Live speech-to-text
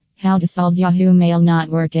How to solve Yahoo Mail not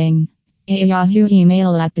working. A Yahoo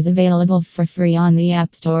email app is available for free on the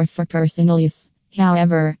App Store for personal use.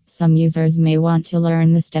 However, some users may want to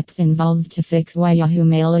learn the steps involved to fix why Yahoo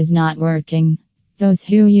Mail is not working. Those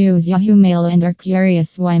who use Yahoo Mail and are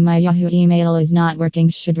curious why my Yahoo email is not working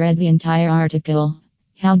should read the entire article.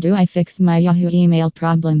 How do I fix my Yahoo email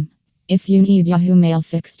problem? If you need Yahoo Mail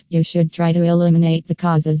fixed, you should try to eliminate the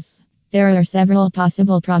causes. There are several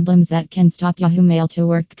possible problems that can stop Yahoo Mail to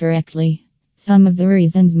work correctly. Some of the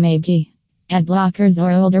reasons may be ad blockers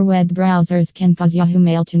or older web browsers can cause Yahoo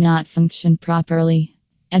Mail to not function properly.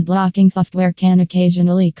 Ad blocking software can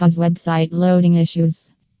occasionally cause website loading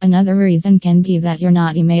issues. Another reason can be that you're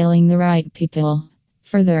not emailing the right people.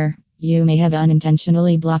 Further, you may have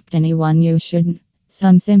unintentionally blocked anyone you shouldn't.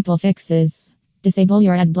 Some simple fixes: disable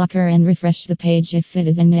your ad blocker and refresh the page if it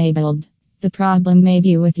is enabled. The problem may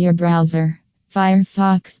be with your browser.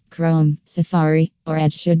 Firefox, Chrome, Safari, or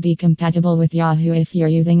Edge should be compatible with Yahoo if you're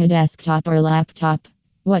using a desktop or laptop.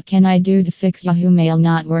 What can I do to fix Yahoo Mail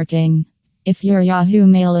not working? If your Yahoo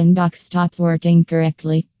Mail inbox stops working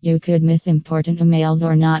correctly, you could miss important emails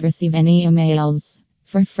or not receive any emails.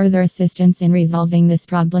 For further assistance in resolving this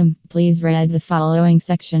problem, please read the following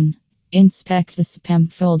section. Inspect the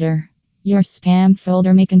spam folder. Your spam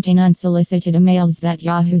folder may contain unsolicited emails that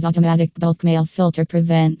Yahoo's automatic bulk mail filter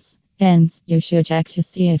prevents. Hence, you should check to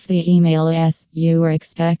see if the emails you were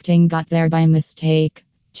expecting got there by mistake.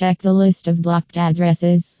 Check the list of blocked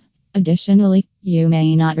addresses. Additionally, you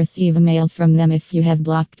may not receive emails from them if you have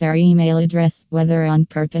blocked their email address, whether on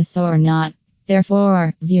purpose or not.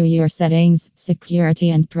 Therefore, view your settings,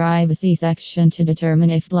 security and privacy section to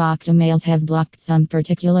determine if blocked emails have blocked some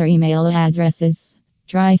particular email addresses.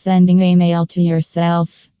 Try sending email to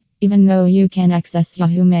yourself. Even though you can access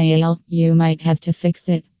Yahoo Mail, you might have to fix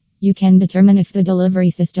it. You can determine if the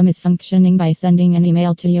delivery system is functioning by sending an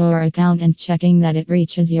email to your account and checking that it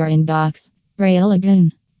reaches your inbox. Rail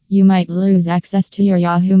again. You might lose access to your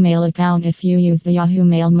Yahoo Mail account if you use the Yahoo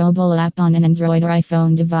Mail mobile app on an Android or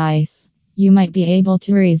iPhone device. You might be able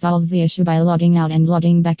to resolve the issue by logging out and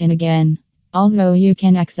logging back in again. Although you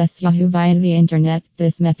can access Yahoo via the internet,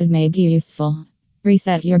 this method may be useful.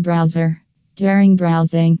 Reset your browser. During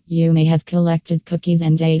browsing, you may have collected cookies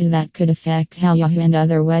and data that could affect how Yahoo and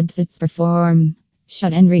other websites perform.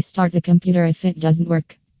 Shut and restart the computer if it doesn't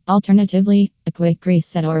work. Alternatively, a quick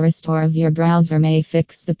reset or restore of your browser may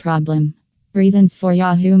fix the problem. Reasons for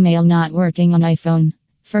Yahoo Mail not working on iPhone.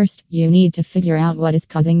 First, you need to figure out what is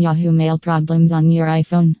causing Yahoo Mail problems on your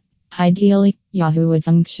iPhone. Ideally, Yahoo would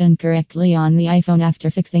function correctly on the iPhone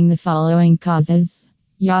after fixing the following causes.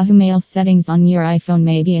 Yahoo Mail settings on your iPhone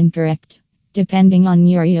may be incorrect. Depending on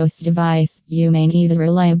your iOS device, you may need a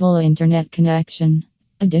reliable internet connection.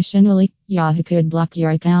 Additionally, Yahoo could block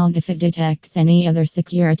your account if it detects any other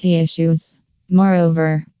security issues.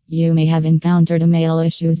 Moreover, you may have encountered email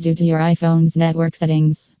issues due to your iPhone's network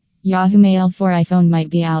settings. Yahoo Mail for iPhone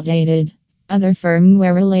might be outdated. Other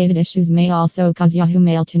firmware-related issues may also cause Yahoo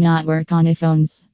Mail to not work on iPhones.